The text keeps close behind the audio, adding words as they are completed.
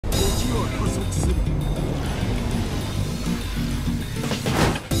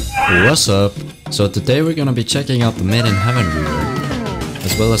What's up? So today we're gonna be checking out the Made in Heaven rework,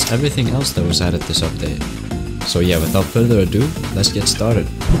 as well as everything else that was added this update. So yeah, without further ado, let's get started.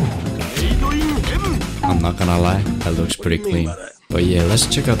 I'm not gonna lie, that looks pretty clean. But yeah, let's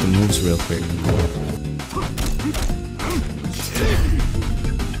check out the moves real quick.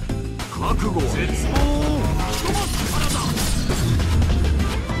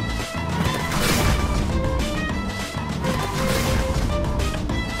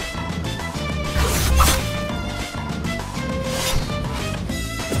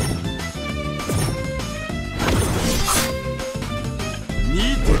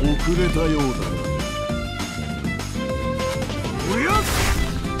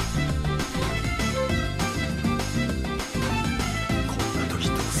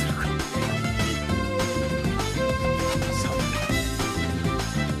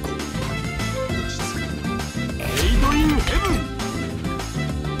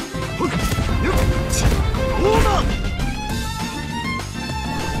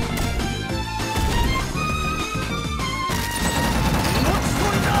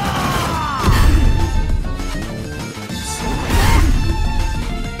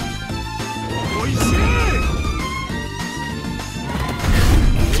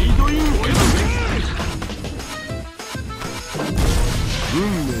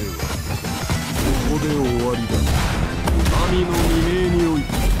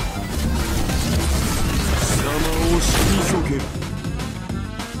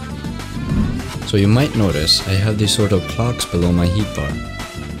 So you might notice I have these sort of clocks below my heat bar.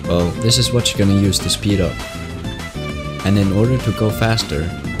 Well, this is what you're gonna use to speed up. And in order to go faster,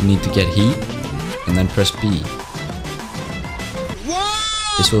 you need to get heat and then press B.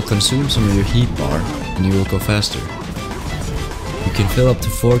 This will consume some of your heat bar and you will go faster. You can fill up to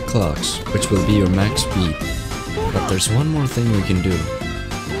 4 clocks, which will be your max speed. But there's one more thing we can do.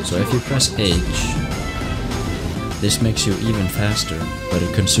 So if you press H, this makes you even faster, but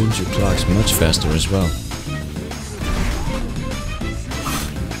it consumes your clocks much faster as well.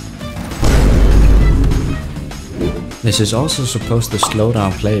 This is also supposed to slow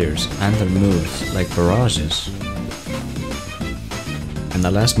down players and their moves, like barrages. And the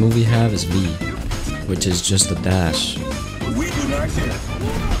last move we have is V, which is just a dash.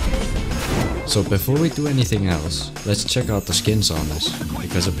 So before we do anything else, let's check out the skins on this,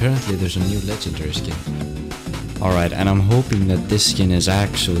 because apparently there's a new legendary skin. Alright, and I'm hoping that this skin is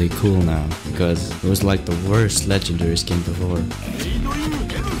actually cool now, because it was like the worst legendary skin before.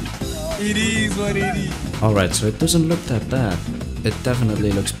 It is what it is. Alright, so it doesn't look that bad. It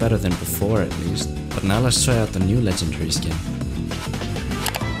definitely looks better than before at least. But now let's try out the new legendary skin.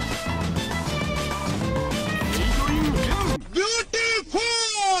 Beautiful!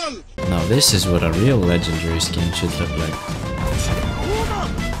 Now this is what a real legendary skin should look like.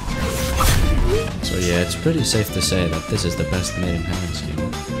 So yeah, it's pretty safe to say that this is the best Made in Heaven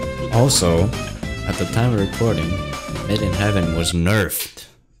skin. Also, at the time of recording, Made in Heaven was nerfed.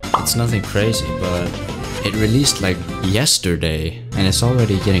 It's nothing crazy, but it released like yesterday and it's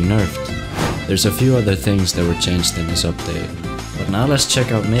already getting nerfed. There's a few other things that were changed in this update. But now let's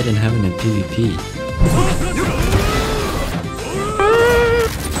check out Made in Heaven in PvP.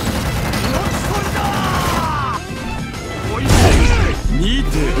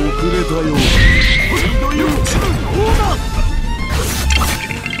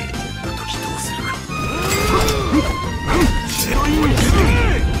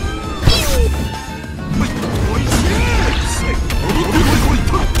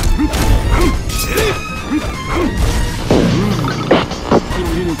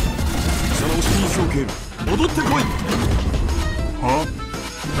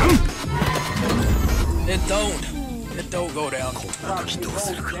 It don't go down.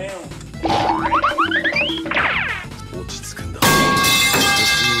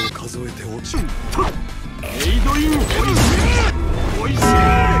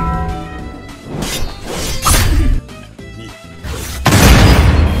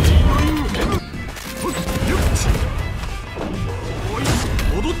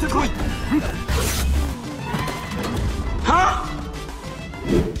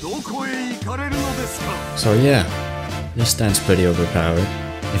 So yeah, this stands pretty overpowered.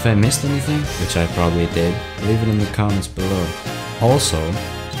 If I missed anything, which I probably did, leave it in the comments below. Also,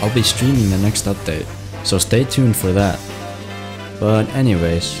 I'll be streaming the next update, so stay tuned for that. But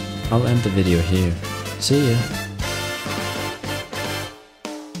anyways, I'll end the video here. See ya!